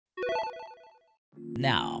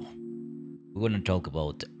Now, we're gonna talk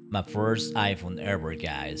about my first iPhone ever,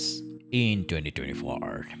 guys, in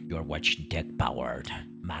 2024. You are watching Tech Powered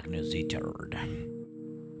MagnusD'Terror.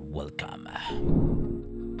 Welcome.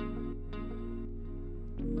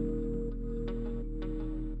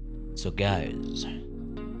 So, guys,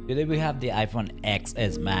 today we have the iPhone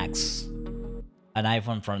XS Max, an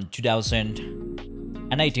iPhone from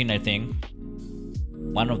 2018, I think.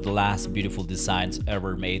 One of the last beautiful designs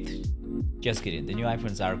ever made. Just kidding, the new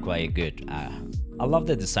iPhones are quite good. I love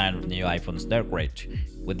the design of new iPhones, they're great.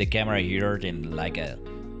 With the camera here in like a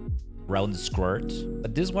round skirt.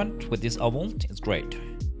 But this one, with this oval, is great.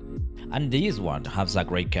 And this one has a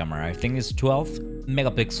great camera. I think it's 12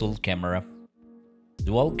 megapixel camera.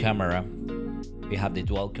 Dual camera. We have the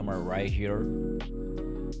dual camera right here.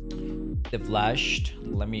 The flash.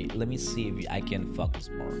 Let me see if I can focus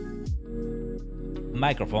more.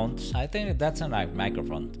 Microphones. I think that's a nice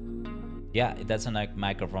microphone. Yeah, that's a nice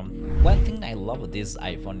microphone. One thing I love with this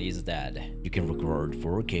iPhone is that you can record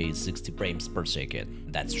 4K 60 frames per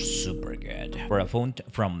second. That's super good. For a phone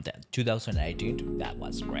from 2018, that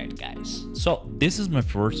was great, guys. So this is my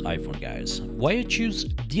first iPhone, guys. Why I choose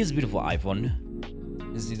this beautiful iPhone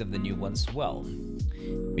instead of the new ones? Well,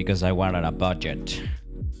 because I wanted a budget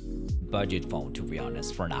phone, to be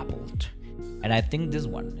honest, for an Apple. And I think this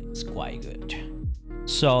one is quite good.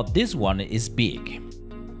 So this one is big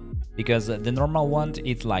because the normal one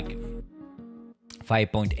is like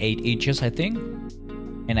 5.8 inches, I think,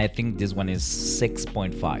 and I think this one is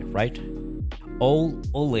 6.5, right? All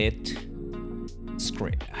OLED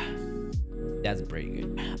screen. That's pretty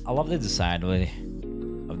good. I love the design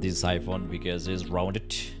of this iPhone because it's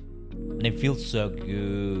rounded and it feels so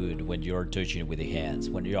good when you're touching it with the hands.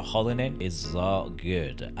 When you're holding it, it's so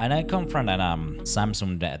good. And I come from a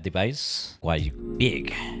Samsung device, quite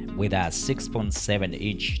big, with a 6.7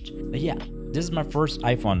 inch. But yeah, this is my first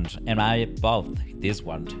iPhone, and I bought this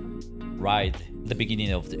one right at the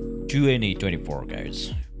beginning of the 2024,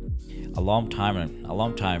 guys. A long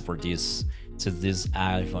time for this. Since this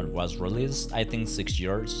iPhone was released, I think 6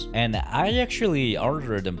 years. And I actually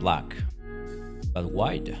ordered in black, but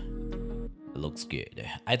white. It looks good.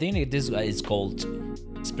 I think this is called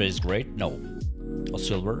Space Gray. No, or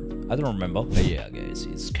silver. I don't remember. But yeah, guys,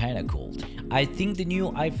 it's kind of cool. I think the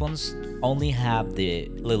new iPhones only have the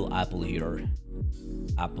little Apple here,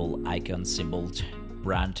 Apple icon symbol,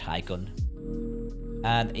 brand icon,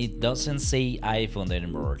 and it doesn't say iPhone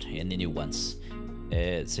anymore in the new ones.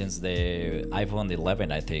 Since the iPhone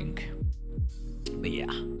 11, I think. But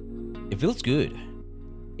yeah, it feels good.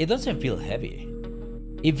 It doesn't feel heavy.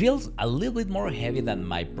 It feels a little bit more heavy than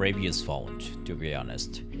my previous phone, to be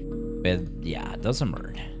honest. But yeah, it doesn't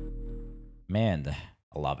matter. Man,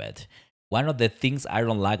 I love it. One of the things I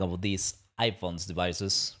don't like about these iPhones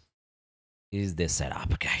devices is the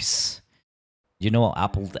setup, guys. You know,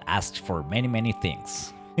 Apple asked for many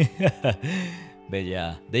things. But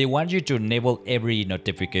yeah, they want you to enable every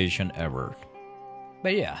notification ever.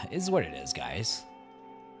 But yeah, it's what it is, guys.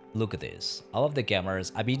 Look at this. All of the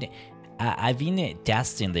cameras. I've been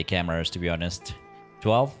testing the cameras, to be honest.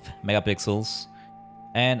 12 megapixels,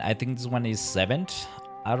 and I think this one is 7.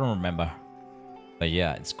 I don't remember, but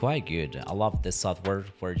yeah, it's quite good. I love the software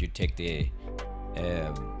where you take the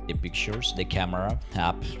pictures, the camera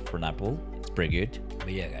app from Apple. It's pretty good.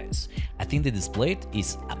 But yeah, guys, I think the display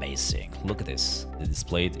is amazing. Look at this. The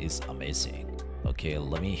display is amazing. Okay,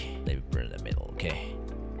 let me put it in the middle. Okay,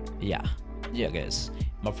 yeah, guys,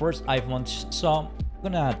 my first iPhone. So I'm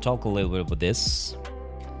gonna talk a little bit about this.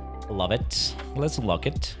 I love it. Let's unlock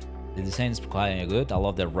it. The design is quite good. I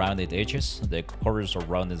love the rounded edges. The corners are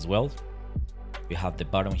rounded as well. We have the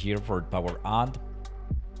button here for power on,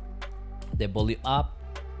 the volume up,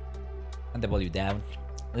 and the volume down.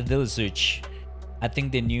 The little switch. I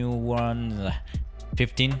think the new one,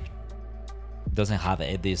 15, doesn't have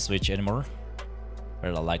this switch anymore.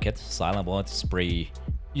 But I like it. Silent mode is pretty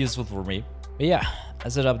useful for me. But yeah, I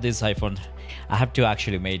set up this iPhone. I have to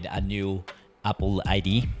actually make a new Apple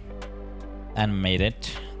ID and made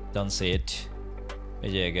it. Don't see it.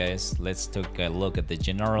 But yeah, guys, let's take a look at the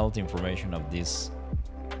general information of this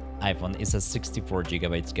iPhone. It's a 64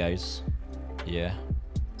 gigabytes, guys. Yeah,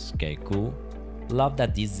 it's okay, cool. Love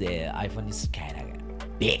that this iPhone is kind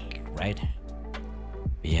of big, right?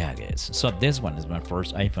 Yeah, guys. So this one is my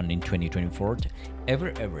first iPhone in 2024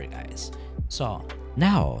 ever, guys. So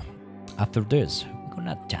now, after this, we're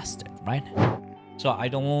gonna test it, right? So I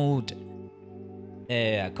download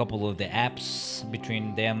a couple of the apps,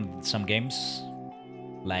 between them some games,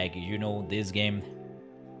 like, you know, this game,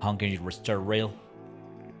 Hungry Star Rail,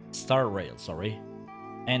 sorry,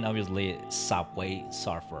 and obviously Subway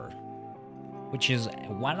Surfer. which is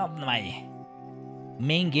one of my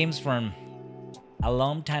main games from a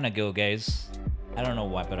long time ago, guys. I don't know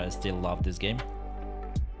why, but I still love this game.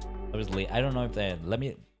 Obviously, I don't know if they let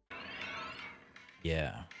me.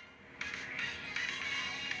 Yeah.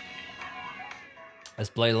 Let's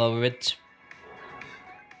play a little bit.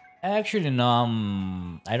 Actually,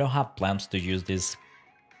 no, I don't have plans to use this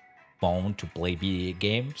phone to play video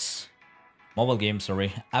games. Mobile games,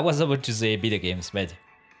 sorry. I was about to say video games, but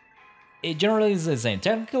it generally is the same.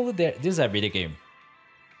 Technically, this is a video game,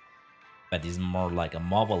 but it's more like a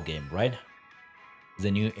mobile game, right? It's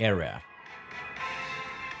a new era.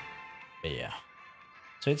 But yeah.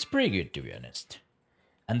 So it's pretty good, to be honest.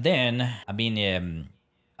 And then, I mean,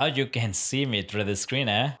 as you can see me through the screen,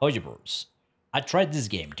 Hojibers. I tried this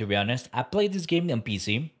game, to be honest. I played this game on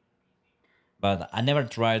PC, but I never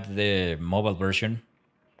tried the mobile version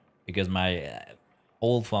because my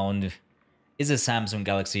old phone is a Samsung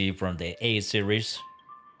Galaxy from the A series.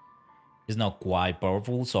 It's not quite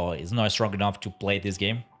powerful, so it's not strong enough to play this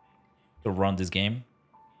game, to run this game.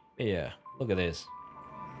 But yeah, look at this.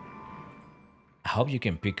 I hope you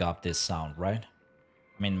can pick up this sound, right?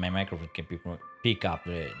 I mean, my microphone can pick up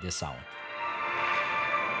the sound.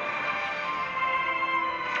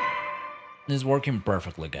 It's working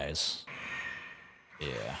perfectly, guys.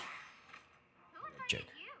 Yeah. Check.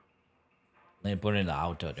 Let me put it in the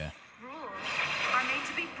auto there.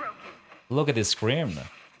 Look at this screen.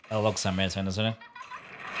 That looks amazing, doesn't it?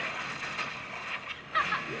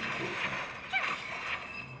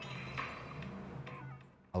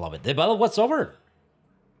 I love it. The battle was over.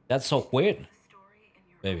 That's so weird.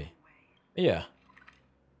 Baby. Yeah.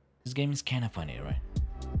 This game is kind of funny, right?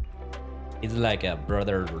 It's like a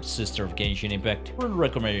brother or sister of Genshin Impact. I would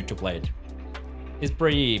recommend you to play it. It's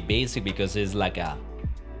pretty basic because it's like a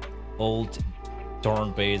old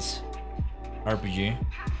turn-based RPG.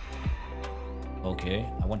 Okay,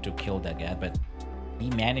 I want to kill that guy, but he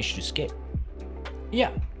managed to escape. Yeah,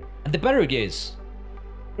 and the battery is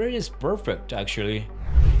perfect actually.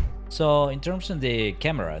 So in terms of the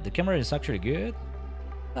camera is actually good.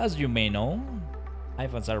 As you may know,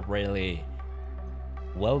 iPhones are really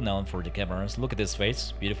well known for the cameras. Look at this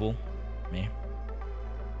face, beautiful.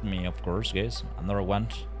 Me of course, guys. Another one.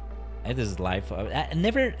 It is live. I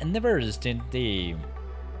never understand the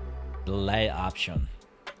light option.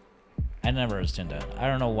 I never understand that. I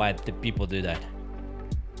don't know why the people do that.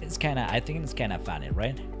 It's I think it's kind of funny,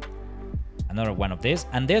 right? Another one of this,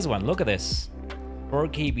 and this one. Look at this,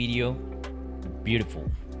 4K video, beautiful.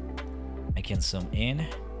 I can zoom in,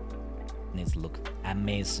 and it looks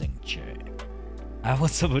amazing. I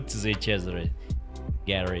was about to say Cesare,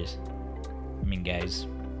 galleries. I mean, guys,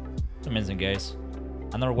 amazing, guys.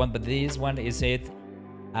 Another one, but this one is it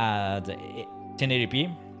at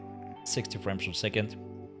 1080p, 60 frames per second.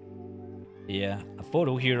 Yeah, a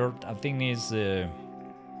photo here, I think is a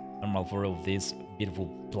normal photo of this beautiful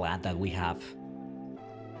plant that we have.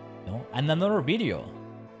 You know? And another video,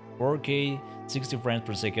 4K, 60 frames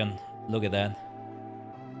per second. Look at that.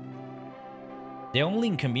 The only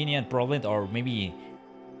inconvenient problem, or maybe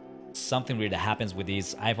something really happens with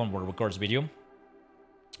this iPhone that records video,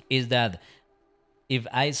 is that if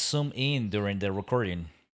I zoom in during the recording,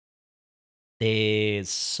 the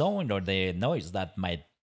sound or the noise that my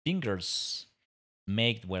fingers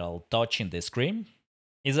make while touching the screen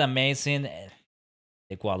is amazing.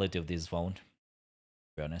 The quality of this phone, to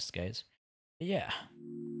be honest, guys. Yeah,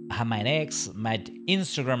 I have my my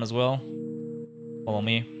Instagram as well. Follow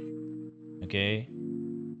me. Okay,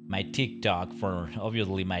 my TikTok for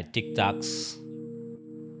obviously my TikToks.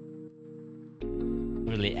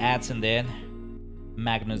 Really ads in there.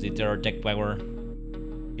 MagnusD'Terror Tech Power.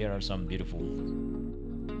 Here are some beautiful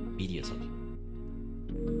videos of it.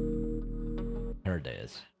 Here it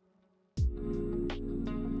is.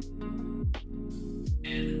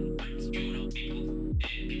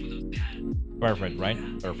 Perfect, right?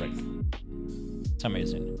 Perfect. It's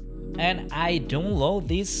amazing. And I download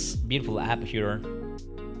this beautiful app here,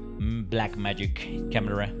 Black Magic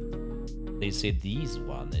Camera. They say this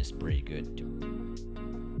one is pretty good too.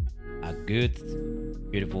 A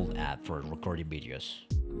good, beautiful app for recording videos.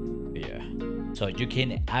 Yeah. So you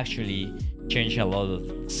can actually change a lot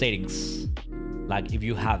of settings. Like if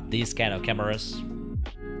you have these kind of cameras,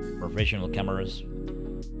 professional cameras.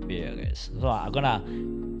 Yeah, guys. So I'm gonna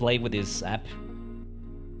play with this app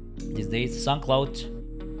these days. SoundCloud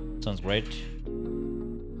sounds great.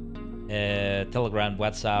 Telegram,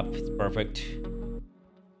 WhatsApp, it's perfect.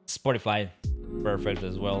 Spotify, perfect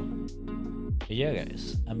as well. But yeah,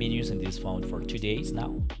 guys, I've been using this phone for 2 days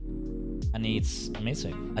now, and it's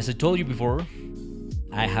amazing. As I told you before,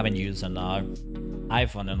 I haven't used an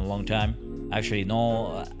iPhone in a long time. Actually,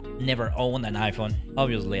 no, never owned an iPhone.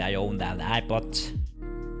 Obviously, I owned an iPod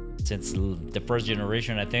since the first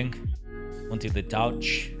generation, I think, until the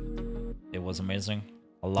Touch. It was amazing.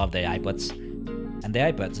 I love the iPods and the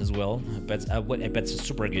iPads as well. iPads are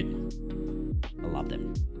super good. I love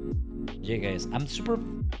them. Yeah, guys, I'm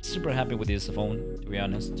super happy with this phone, to be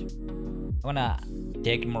honest. I'm gonna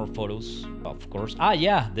take more photos, of course. Ah,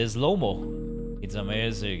 yeah, the slow-mo. It's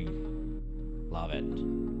amazing. Love it.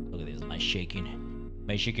 Look at this, my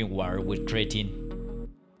shaking wire with creatine.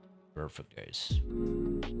 Perfect, guys.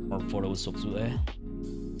 More photos of today.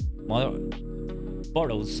 More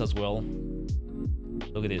photos as well.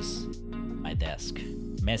 Look at this, my desk,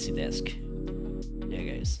 messy desk. Yeah,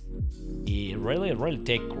 guys, it really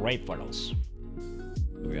take great photos,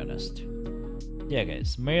 to be honest. Yeah,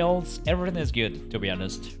 guys, mails, everything is good, to be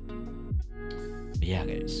honest. But yeah,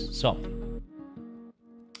 guys, so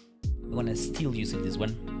I'm gonna still using this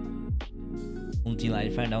one until I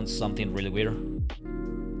find out something really weird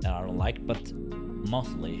that I don't like, but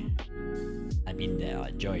mostly I've been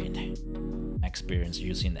enjoying my experience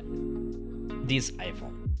using this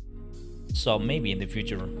iPhone. So maybe in the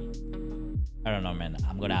future, I don't know, man,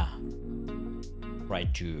 I'm gonna try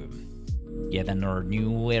to get another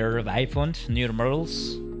new era of iPhone, new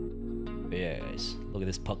models. But yeah, guys, look at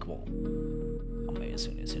this Pokeball.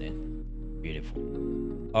 Amazing, isn't it? Beautiful.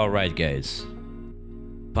 Alright, guys,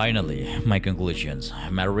 finally my conclusions,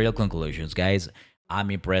 my real conclusions, guys.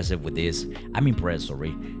 I'm impressed with this. I'm impressed,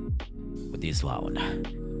 sorry, with this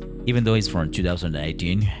phone. Even though it's from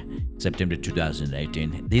 2018, September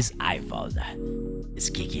 2018, this iPhone is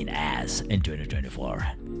kicking ass in 2024.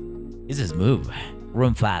 This is smooth,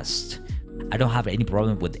 run fast. I don't have any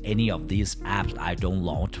problem with any of these apps I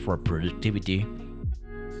download for productivity,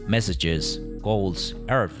 messages, calls,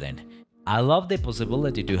 everything. I love the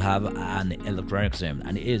possibility to have an electronic SIM,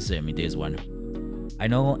 an eSIM in this one. I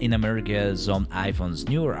know in America some iPhones,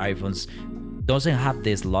 newer iPhones, doesn't have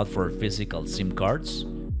this slot for physical SIM cards.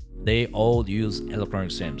 They all use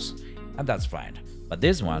electronic SIMs, and that's fine. But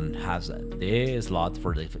this one has the slot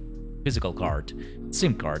for the physical card,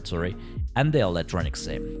 SIM card, sorry, and the electronic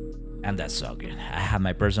SIM. And that's so good. I have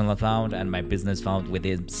my personal account and my business account with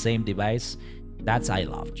the same device. That's I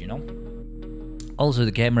loved, you know. Also,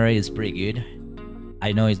 the camera is pretty good.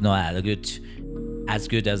 I know it's not as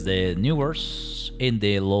good as the newers in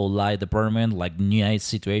the low light department, like night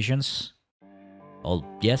situations. Oh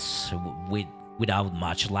yes, without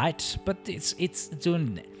much light, but it's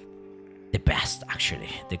doing the best actually.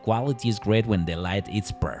 The quality is great when the light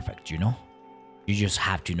is perfect, you know. You just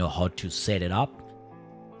have to know how to set it up,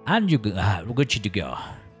 and you're good to go.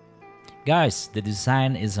 Guys, the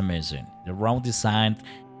design is amazing. The round design,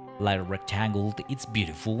 like rectangle, it's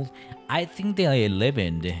beautiful. I think the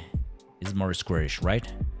 11 is more squarish, right?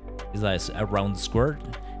 It's like a round square,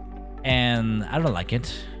 and I don't like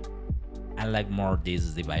it. I like more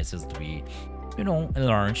these devices to be, you know,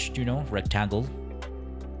 enlarged, you know, rectangle.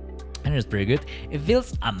 And it's pretty good. It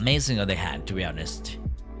feels amazing on the hand, to be honest.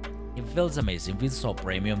 It feels amazing. It feels so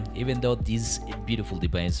premium. Even though this beautiful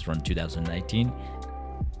device from 2019,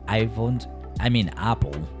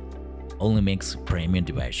 Apple only makes premium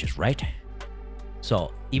devices, right?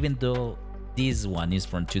 So even though this one is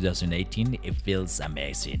from 2018, it feels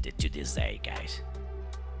amazing to this day, guys.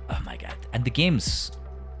 Oh my god. And the games,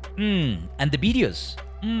 and the videos,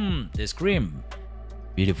 the screen,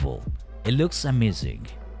 beautiful. It looks amazing.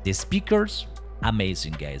 The speakers,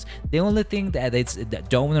 amazing, guys. The only thing that it's the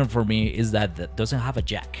downer for me is that it doesn't have a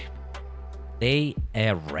jack. They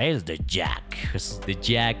raised the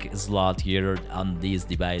jack slot here on these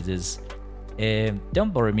devices.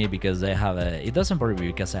 Don't worry me because I have a. It doesn't worry me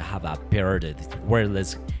because I have a pair of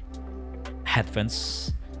wireless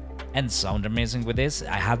headphones and sound amazing with this.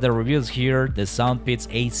 I have the reviews here. The Soundpeats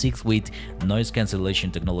A6 with noise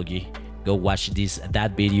cancellation technology. Go watch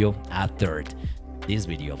that video after this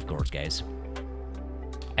video, of course, guys.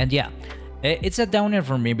 And yeah, it's a downer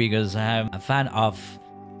for me because I'm a fan of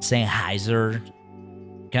Sennheiser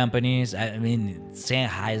companies. I mean,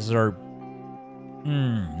 Sennheiser.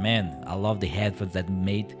 Man, I love the headphones that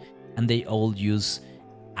made, and they all use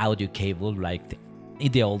audio cable like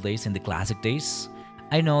in the old days, in the classic days.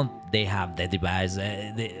 I know they have the device,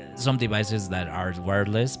 some devices that are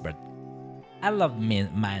wireless, but I love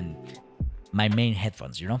my main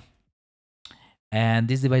headphones, you know. And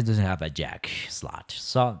this device doesn't have a jack slot,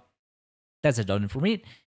 so that's a downer for me.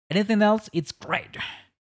 Anything else, it's great.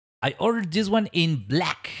 I ordered this one in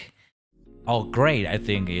black. Oh, great, I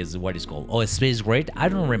think is what it's called. Oh, space gray, I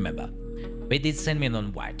don't remember. But they sent me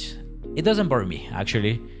on white. It doesn't bother me,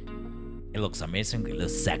 actually. It looks amazing, it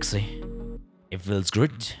looks sexy. It feels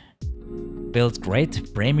good. Feels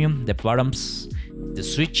great, premium, the buttons, the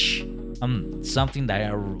switch. Something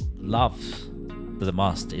that I love the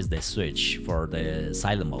most is the switch for the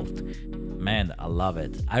silent mode. Man, I love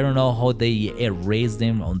it. I don't know how they erased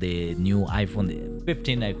them on the new iPhone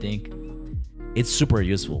 15, I think. It's super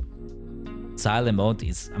useful. Silent mode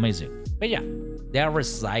is amazing. But yeah, they are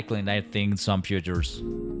recycling, I think, some features.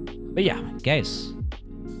 But yeah, guys,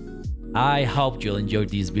 I hope you'll enjoy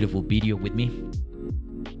this beautiful video with me.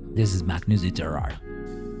 This is MagnusD'Terror.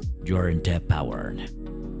 You're in tech powered.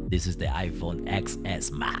 This is the iPhone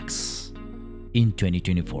XS Max in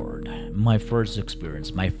 2024. My first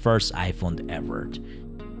experience, my first iPhone ever.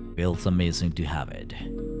 Feels amazing to have it.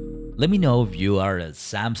 Let me know if you are a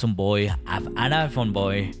Samsung boy, an iPhone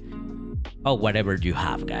boy, or whatever you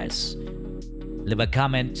have, guys. Leave a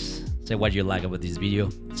comment, say what you like about this video,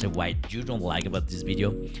 say what you don't like about this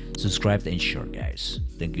video, subscribe and share, guys.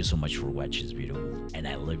 Thank you so much for watching this video, and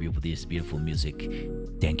I love you with this beautiful music.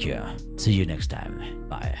 Thank you. See you next time.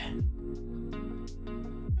 Bye.